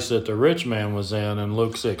same place that the rich man was in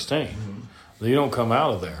Luke 16. Mm-hmm. You don't come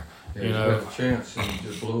out of there. Yeah, you had a chance and you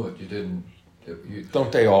just blew it. You didn't...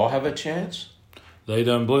 Don't they all have a chance? They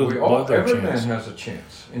done blew their chance. Every man has a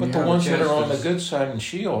chance. But the ones that are on the good side in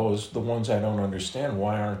Sheol is the ones I don't understand.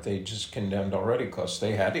 Why aren't they just condemned already? Because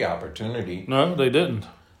they had the opportunity. No, they didn't.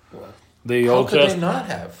 The How Old could they Testament, not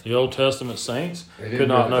have? the Old Testament saints They didn't could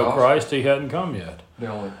not hear the know gospel. Christ. He hadn't come yet. They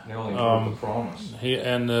only heard the promise.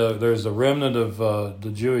 There's a remnant of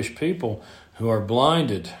the Jewish people who are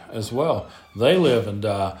blinded as well. They live and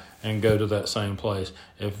die and go to that same place.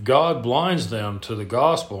 If God blinds them to the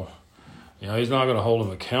gospel, He's not going to hold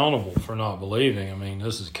them accountable for not believing. I mean,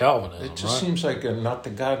 this is Calvinism, It just right? seems like not the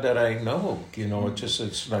God that I know.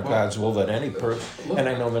 It's not God's will that any person, and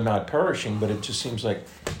I know they're not perishing, but it just seems like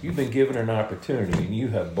you've been given an opportunity and you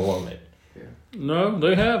have blown it. No,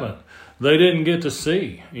 they haven't. They didn't get to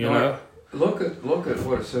see, you know. Look at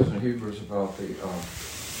what it says in Hebrews about the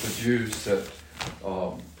Jews that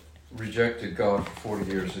rejected God for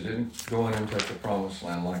 40 years. They didn't go in and take the promised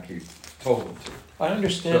land like He told them to. I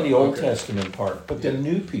understand the Old Testament part, but the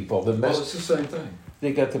new people, Well, it's the same thing.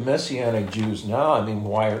 they got the Messianic Jews now. I mean,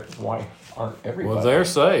 why aren't everybody? Well, they're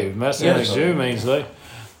saved. Messianic Yes. Jew means they.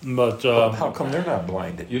 But How come they're not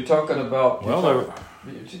blinded? You're talking about they're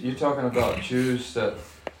you're talking about Jews that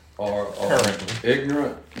are Currently.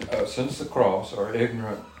 ignorant since the cross, are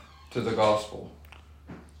ignorant to the gospel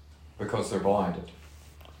because they're blinded.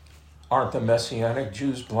 Aren't the Messianic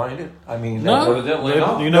Jews blinded? I mean, no. evidently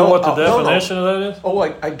not. You know what the No, no. definition of that is? Oh,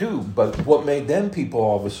 I do, but what made them people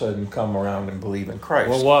all of a sudden come around and believe in Christ?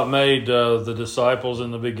 Well, what made the disciples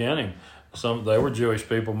in the beginning? They were Jewish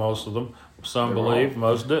people, most of them. Some They were believed, all.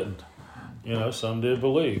 most didn't. Some did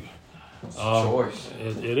believe. It's a choice.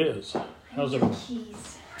 It is. How's it?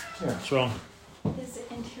 Keys. What's wrong? His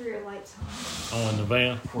interior lights on. Oh, in the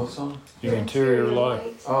van? What's on? Your interior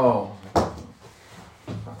light. Oh,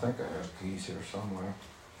 I think I have keys here somewhere.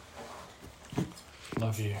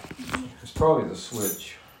 Love you. It's probably the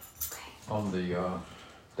switch on the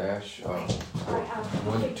dash.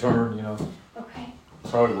 When you turn, Okay.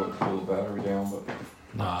 probably wouldn't pull the battery down, but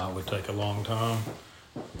Nah, it would take a long time.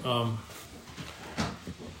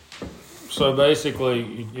 So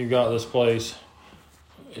basically, you got this place.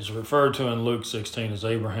 It's referred to in Luke 16 as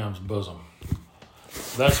Abraham's bosom.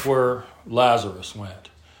 That's where Lazarus went.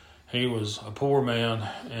 He was a poor man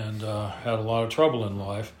and had a lot of trouble in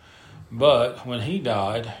life. But when he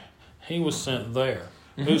died, he was sent there.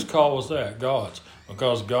 Mm-hmm. Whose call was that? God's.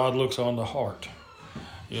 Because God looks on the heart.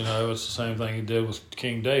 It's the same thing He did with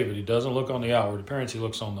King David. He doesn't look on the outward appearance. He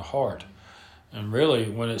looks on the heart. And really,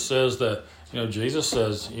 when it says that, Jesus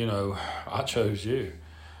says, I chose you.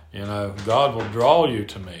 God will draw you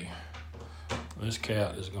to me. This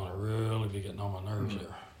cat is going to really be getting on my nerves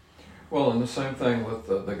here. well, and the same thing with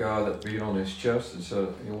the guy that beat on his chest and said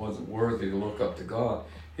he wasn't worthy to look up to God.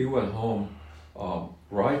 He went home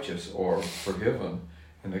righteous or forgiven,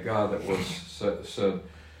 and the guy that was said,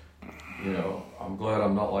 I'm glad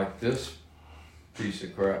I'm not like this piece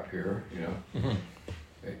of crap here, Mm-hmm.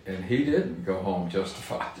 And he didn't go home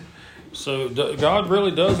justified. So God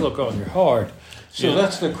really does look on your heart. So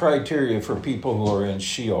that's the criteria for people who are in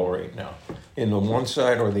Sheol right now. In the one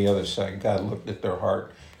side or the other side, God looked at their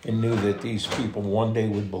heart and knew that these people one day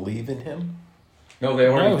would believe in Him. No, they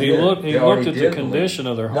already He did. looked They already at the did condition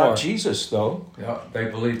of their Not heart. Jesus, though. Yeah, they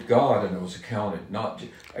believed God, and it was accounted.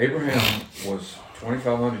 Abraham was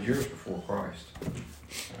 2,500 years before Christ.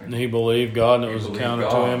 And he believed God, and it He was believed accounted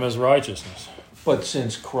to God. him as righteousness. But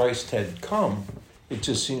since Christ had come, it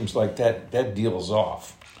just seems like that deal's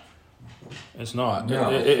off. It's not. No.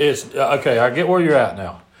 It's okay. I get where you're at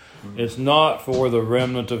now. It's not for the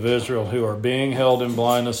remnant of Israel who are being held in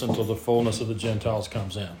blindness until the fullness of the Gentiles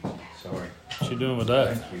comes in. Sorry. What's you doing with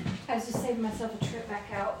that? Thank you. I was just saving myself a trip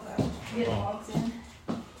back out, but get logs in.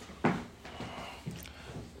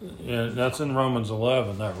 Yeah, that's in Romans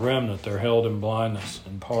 11. That remnant, they're held in blindness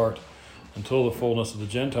in part until the fullness of the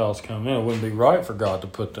Gentiles come in. It wouldn't be right for God to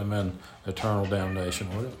put them in eternal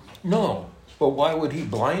damnation, would it? No, but why would He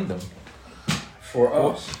blind them? For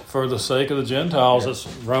us. For the sake of the Gentiles, it's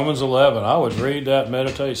Romans 11. I would read that,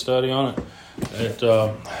 meditate, study on it.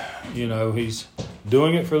 He's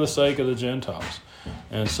doing it for the sake of the Gentiles.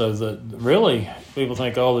 And so that really, people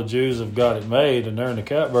think all the Jews have got it made and they're in the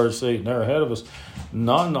catbird seat and they're ahead of us.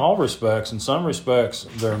 Not in all respects. In some respects,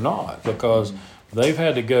 they're not, because they've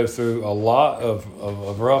had to go through a lot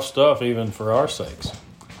of rough stuff even for our sakes.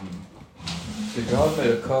 See, God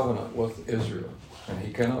made a covenant with Israel, and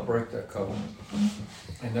He cannot break that covenant.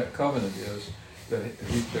 And that covenant is that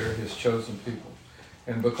they're His chosen people.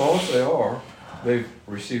 And because they are, they've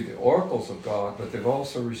received the oracles of God, but they've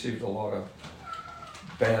also received a lot of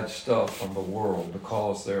bad stuff from the world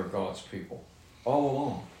because they're God's people all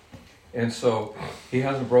along. And so He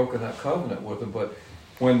hasn't broken that covenant with them, but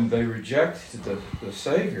when they rejected the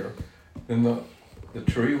Savior, then the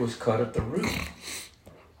tree was cut at the root.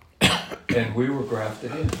 And we were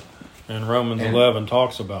grafted in. And Romans 11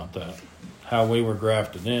 talks about that. how we were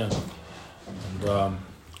grafted in. And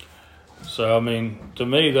so, I mean, to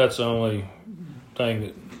me, that's the only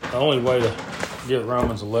way to get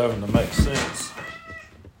Romans 11 to make sense.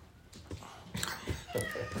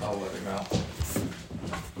 I'll let him out.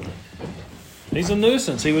 He's a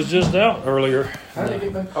nuisance. He was just out earlier. How did he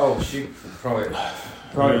make? Oh, she probably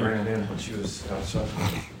ran in when she was outside.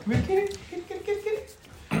 Come here, get it.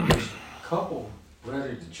 There's a couple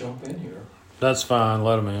ready to jump in here. That's fine.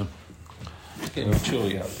 Let him in. It's getting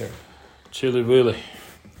chilly out there. Chilly Willy.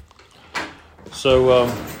 So,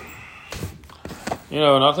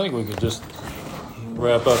 and I think we could just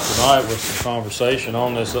wrap up tonight with some conversation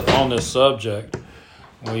on this subject.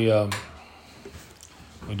 We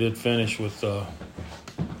did finish with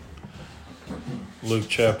Luke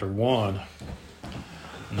chapter 1,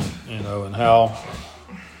 and how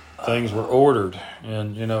things were ordered.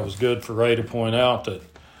 And, it was good for Ray to point out that,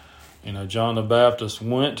 John the Baptist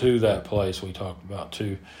went to that place we talked about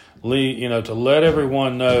to lead, to let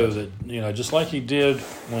everyone know that, just like he did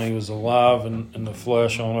when he was alive in the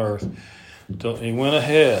flesh on earth, he went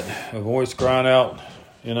ahead, a voice crying out,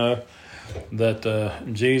 that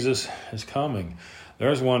Jesus is coming.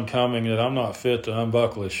 There's one coming that I'm not fit to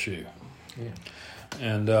unbuckle his shoe. Yeah.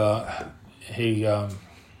 And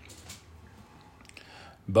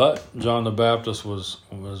but John the Baptist was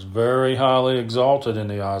very highly exalted in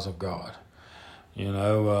the eyes of God. He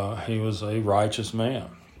was a righteous man.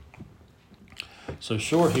 So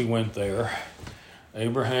sure, he went there.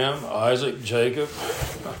 Abraham, Isaac, Jacob,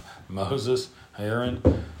 Moses, Aaron,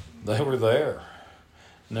 they were there.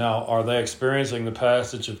 Now, are they experiencing the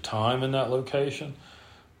passage of time in that location?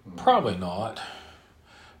 Probably not.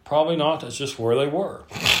 That's just where they were.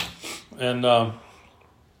 And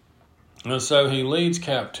so he leads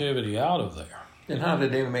captivity out of there. And how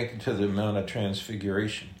did they make it to the Mount of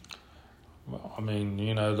Transfiguration? Well, I mean,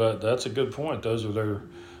 that's a good point. Those are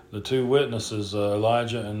the two witnesses,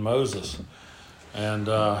 Elijah and Moses. And,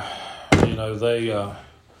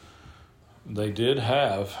 they did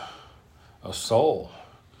have a soul.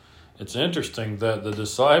 It's interesting that the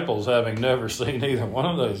disciples, having never seen either one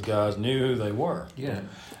of those guys, knew who they were. Yeah.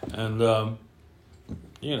 And,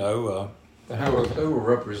 they were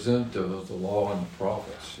representative of the law and the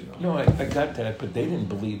prophets. No, I got that, but they didn't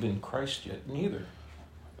believe in Christ yet, neither.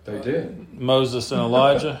 They did. Moses and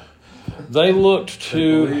Elijah, they looked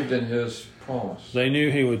to... They believed in his promise. They knew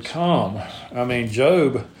he would come. I mean,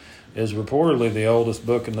 Job is reportedly the oldest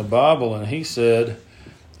book in the Bible, and he said,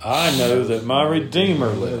 I know that my Redeemer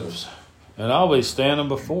lives, and I'll be standing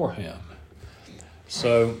before him.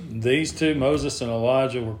 So these two, Moses and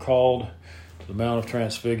Elijah, were called to the Mount of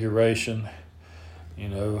Transfiguration.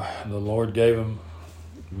 The Lord gave them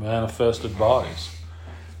manifested bodies.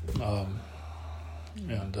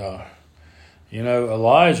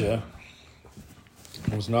 Elijah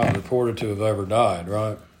was not reported to have ever died,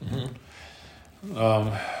 right?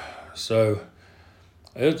 Mm-hmm. So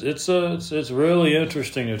it's really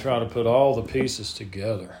interesting to try to put all the pieces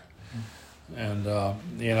together. And a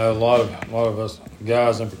lot of us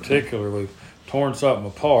guys in particular, we've torn something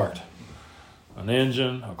apart. An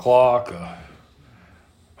engine, a clock,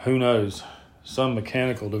 who knows, some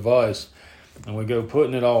mechanical device, and we go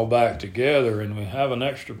putting it all back together, and we have an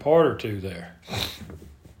extra part or two there.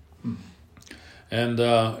 And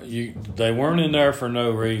they weren't in there for no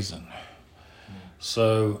reason.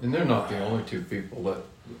 So, and they're not the only two people that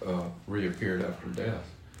reappeared after death.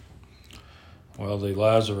 Well, the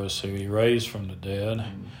Lazarus who he raised from the dead.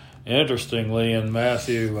 Mm-hmm. Interestingly, in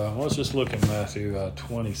Matthew, let's just look at Matthew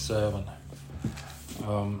 27.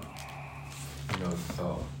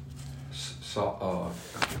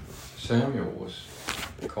 Samuel was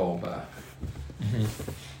called back.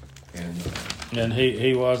 Mm-hmm. And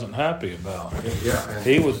he wasn't happy about it. Yeah,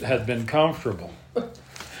 he had been comfortable, and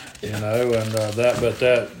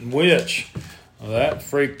that witch, that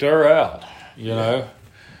freaked her out, know.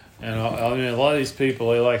 And I mean, a lot of these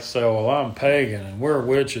people, they like to say, "Well, I'm pagan and we're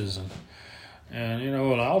witches," and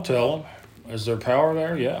and I'll tell them, is there power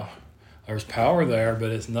there? Yeah, there's power there,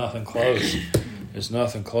 but it's nothing close. It's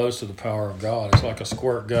nothing close to the power of God. It's like a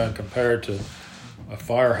squirt gun compared to a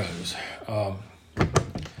fire hose.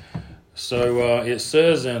 So it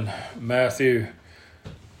says in Matthew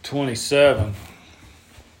 27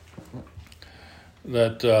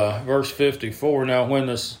 that verse 54, now when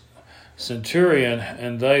the centurion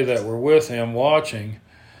and they that were with him watching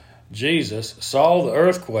Jesus saw the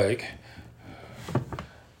earthquake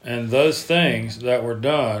and those things that were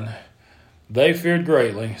done, they feared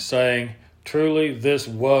greatly, saying, truly this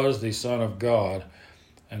was the Son of God.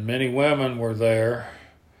 And many women were there,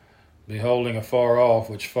 beholding afar off,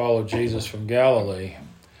 which followed Jesus from Galilee,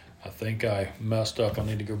 I think I messed up. I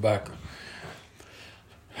need to go back.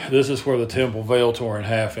 This is where the temple veil tore in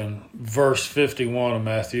half in verse 51 of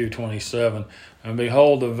Matthew 27. And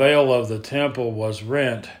behold, the veil of the temple was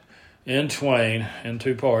rent in twain, in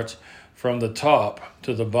two parts, from the top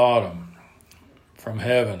to the bottom, from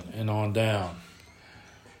heaven and on down.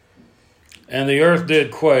 And the earth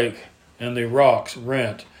did quake, and the rocks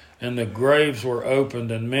rent, and the graves were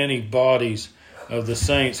opened, and many bodies of the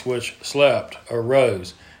saints which slept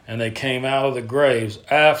arose, and they came out of the graves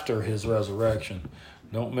after his resurrection.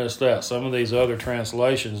 Don't miss that. Some of these other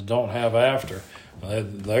translations don't have after.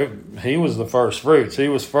 He was the first fruits. He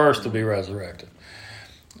was first to be resurrected.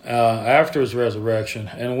 After his resurrection,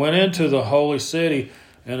 and went into the holy city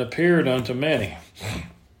and appeared unto many.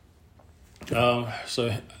 That's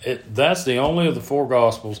the only of the four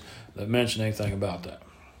Gospels that mention anything about that.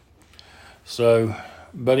 So,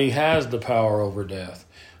 but he has the power over death.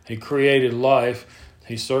 He created life.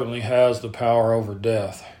 He certainly has the power over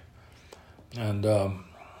death. And, I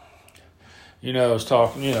was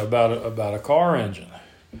talking, about a car engine.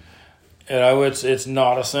 It's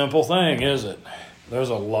not a simple thing, is it? There's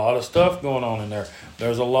a lot of stuff going on in there.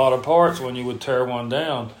 There's a lot of parts when you would tear one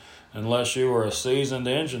down. Unless you were a seasoned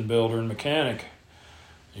engine builder and mechanic,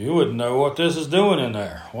 you wouldn't know what this is doing in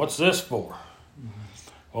there. What's this for?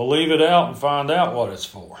 Well, leave it out and find out what it's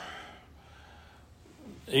for.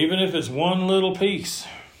 Even if it's one little piece.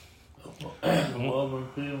 Woman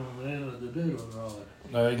pin on the end of the diddle rod.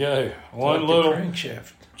 There you go. One like little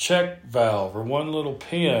crankshaft check valve or one little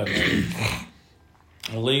pin.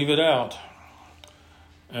 Leave it out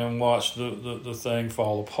and watch the thing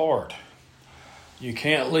fall apart. You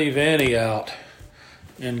can't leave any out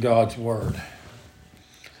in God's Word.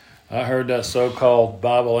 I heard that so-called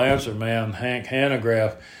Bible answer man, Hank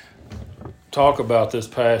Hanegraaff, talk about this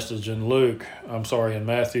passage in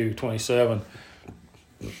Matthew 27,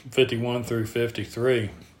 51 through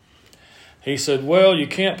 53. He said, well, you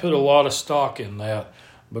can't put a lot of stock in that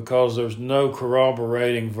because there's no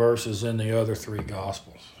corroborating verses in the other three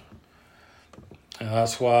Gospels. And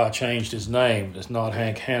that's why I changed his name. It's not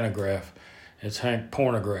Hank Hanegraaff. It's Hank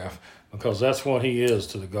Pornograph, because that's what he is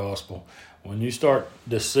to the gospel. When you start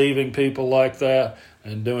deceiving people like that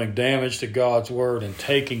and doing damage to God's Word and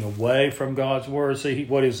taking away from God's Word, see,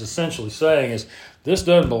 what he's essentially saying is, this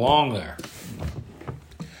doesn't belong there.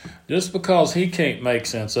 Just because he can't make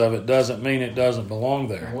sense of it doesn't mean it doesn't belong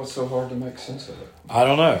there. What's so hard to make sense of it? I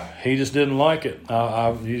don't know. He just didn't like it.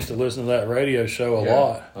 I used to listen to that radio show a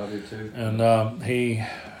lot. I do too. And he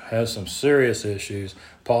has some serious issues,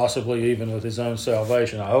 possibly even with his own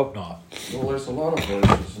salvation. I hope not. Well, there's a lot of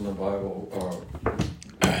verses in the Bible,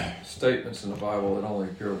 statements in the Bible that only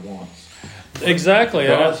appear once. Exactly.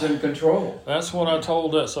 God's in control. That's what I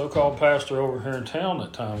told that so-called pastor over here in town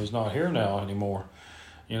that time. He's not here now anymore.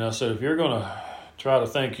 I said, if you're going to try to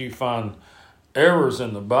think you find errors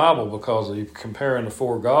in the Bible because of you comparing the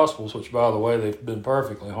four Gospels, which, by the way, they've been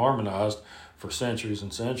perfectly harmonized for centuries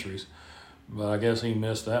and centuries, but I guess he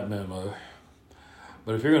missed that memo.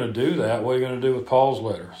 But if you're going to do that, what are you going to do with Paul's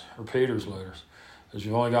letters or Peter's letters? Because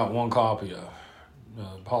you've only got one copy of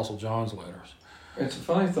Apostle John's letters. It's a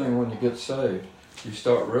funny thing when you get saved, you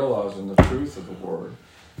start realizing the truth of the Word.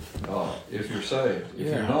 If you're saved. If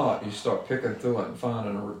you're not, you start picking through it and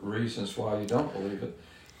finding reasons why you don't believe it.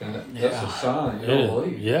 And that's a sign you don't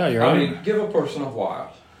believe. Yeah, you're I right. mean, give a person a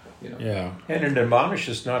while. Yeah. And it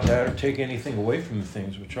admonishes not to take anything away from the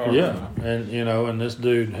things which are. Yeah, and this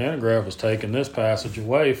dude, Hanegraaff, was taking this passage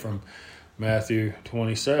away from Matthew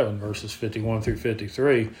 27, verses 51 through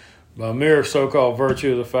 53, by mere so-called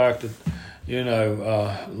virtue of the fact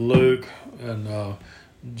that, Luke and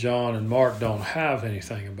John and Mark don't have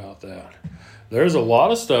anything about that. There's a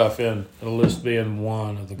lot of stuff in the list being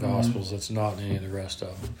one of the Gospels that's not in any of the rest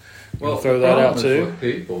of them. Well, throw that out too. With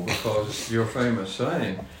people, because your famous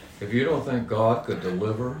saying, if you don't think God could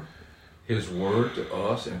deliver His Word to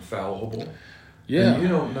us infallible, then you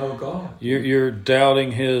don't know God. You're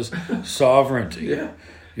doubting His sovereignty. Yeah.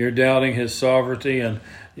 You're doubting His sovereignty and,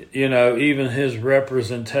 even His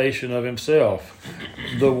representation of Himself.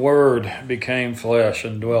 The Word became flesh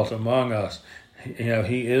and dwelt among us.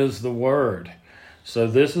 He is the Word. So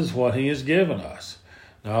this is what He has given us.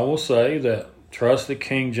 Now, I will say that trust the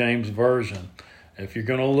King James Version. If you're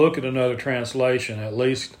going to look at another translation, at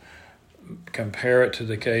least compare it to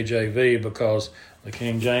the KJV, because the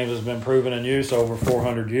King James has been proven in use over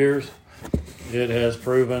 400 years. It has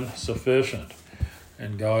proven sufficient.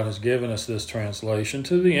 And God has given us this translation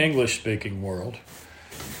to the English-speaking world.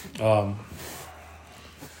 Because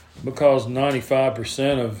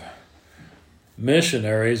 95% of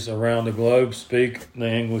missionaries around the globe speak the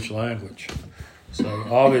English language. So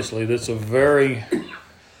obviously, that's a very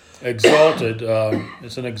exalted.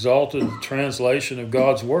 It's an exalted translation of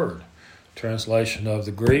God's word, translation of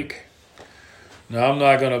the Greek. Now, I'm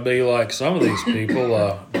not going to be like some of these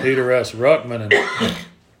people, Peter S. Ruckman,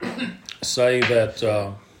 and say that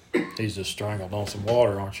he's just strangled on some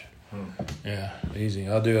water, aren't you? Yeah, easy.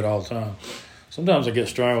 I do it all the time. Sometimes I get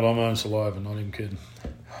strangled on my own saliva, not even kidding.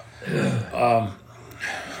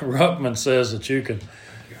 Ruckman says that you can,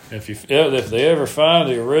 if they ever find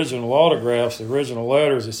the original autographs, the original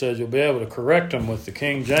letters, he says you'll be able to correct them with the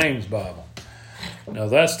King James Bible. Now,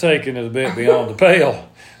 that's taking it a bit beyond the pale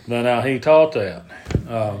than how he taught that.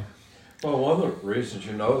 Well, one of the reasons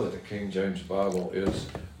you know that the King James Bible is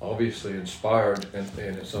obviously inspired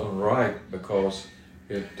in its own right because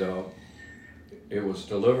it was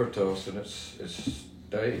delivered to us and it's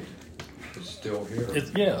stayed. It's still here.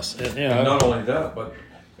 Yes. And not only that, but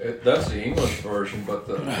that's the English version, but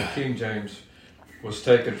the King James was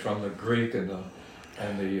taken from the Greek and the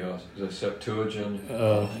Septuagint,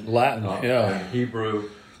 Latin, and Hebrew,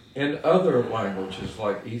 and other languages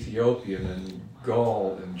like Ethiopian and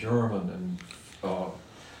Gaul and German and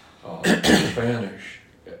Spanish.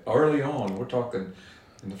 Early on, we're talking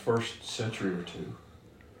in the first century or two.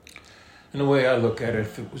 And the way I look at it,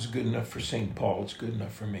 if it was good enough for St. Paul, it's good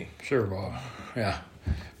enough for me. Sure, Bob. Yeah.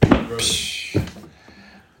 It's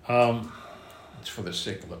for the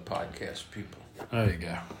sake of the podcast, people. There you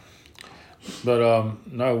go. But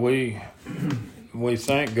no, we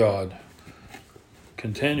thank God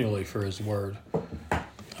continually for His Word.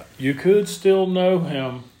 You could still know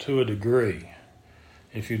Him to a degree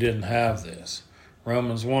if you didn't have this.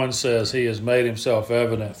 Romans 1 says He has made Himself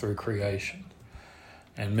evident through creation.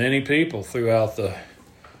 And many people throughout the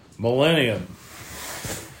millennium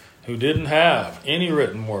who didn't have any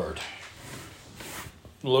written word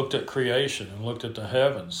looked at creation and looked at the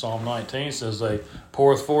heavens. Psalm 19 says they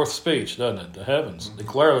poureth forth speech, doesn't it? The heavens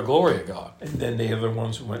declare the glory of God. And then the other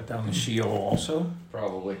ones who went down to Sheol also?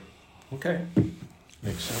 Probably. Okay.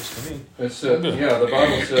 Makes sense to me. It's the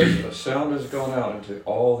Bible says a sound has gone out into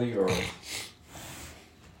all the earth.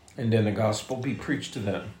 And then the gospel be preached to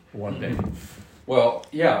them one day. Well,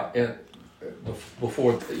 yeah, and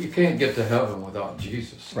before you can't get to heaven without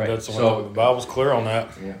Jesus. Right. So the Bible's clear on that.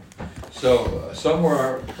 Yeah. So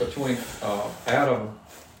somewhere between Adam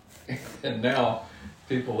and now,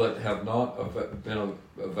 people that have not been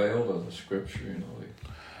availed of the Scripture,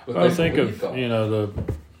 but I think of the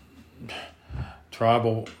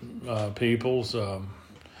tribal peoples. There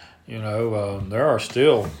are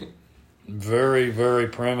still very, very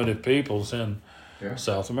primitive peoples in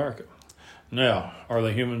South America. Now, are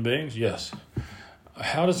they human beings? Yes.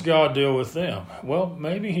 How does God deal with them? Well,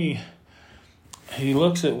 maybe he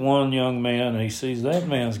looks at one young man and he sees that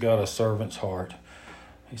man's got a servant's heart.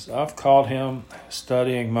 He says, I've caught him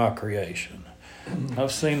studying my creation.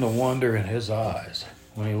 I've seen the wonder in his eyes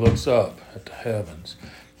when he looks up at the heavens.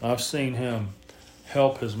 I've seen him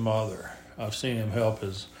help his mother. I've seen him help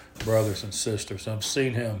his brothers and sisters. I've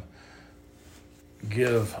seen him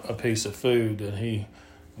give a piece of food that he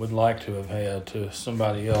would like to have had to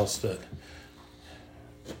somebody else that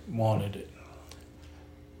wanted it.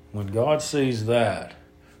 When God sees that,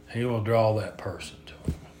 He will draw that person to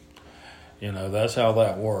Him. That's how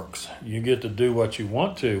that works. You get to do what you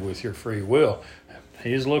want to with your free will.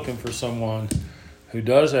 He's looking for someone who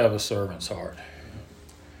does have a servant's heart.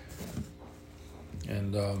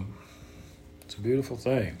 And it's a beautiful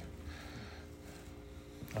thing.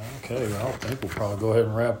 Okay, well, I think we'll probably go ahead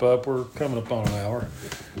and wrap up. We're coming up on an hour.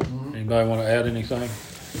 Anybody want to add anything?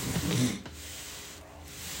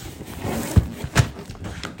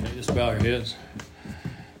 Okay, just bow your heads.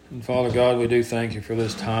 And Father God, we do thank You for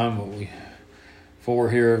this time that we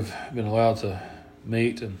four here have been allowed to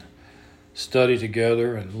meet and study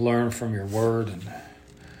together and learn from Your Word. And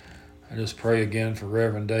I just pray again for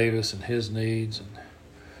Reverend Davis and his needs, and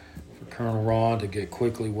for Colonel Ron to get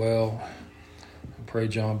quickly well. Pray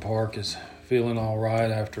John Park is feeling all right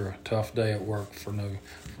after a tough day at work, for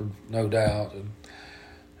no doubt.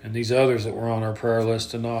 And these others that were on our prayer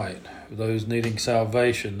list tonight, those needing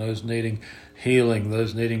salvation, those needing healing,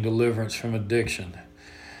 those needing deliverance from addiction,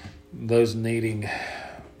 those needing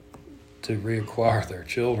to reacquire their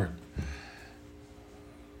children.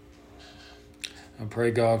 I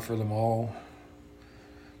pray, God, for them all.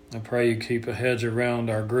 I pray You keep a hedge around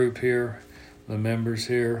our group here, the members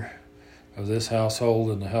here of this household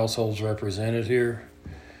and the households represented here.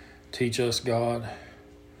 Teach us, God.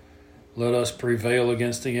 Let us prevail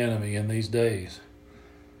against the enemy in these days.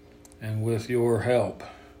 And with Your help,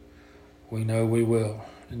 we know we will.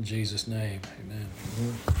 In Jesus' name,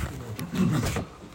 amen.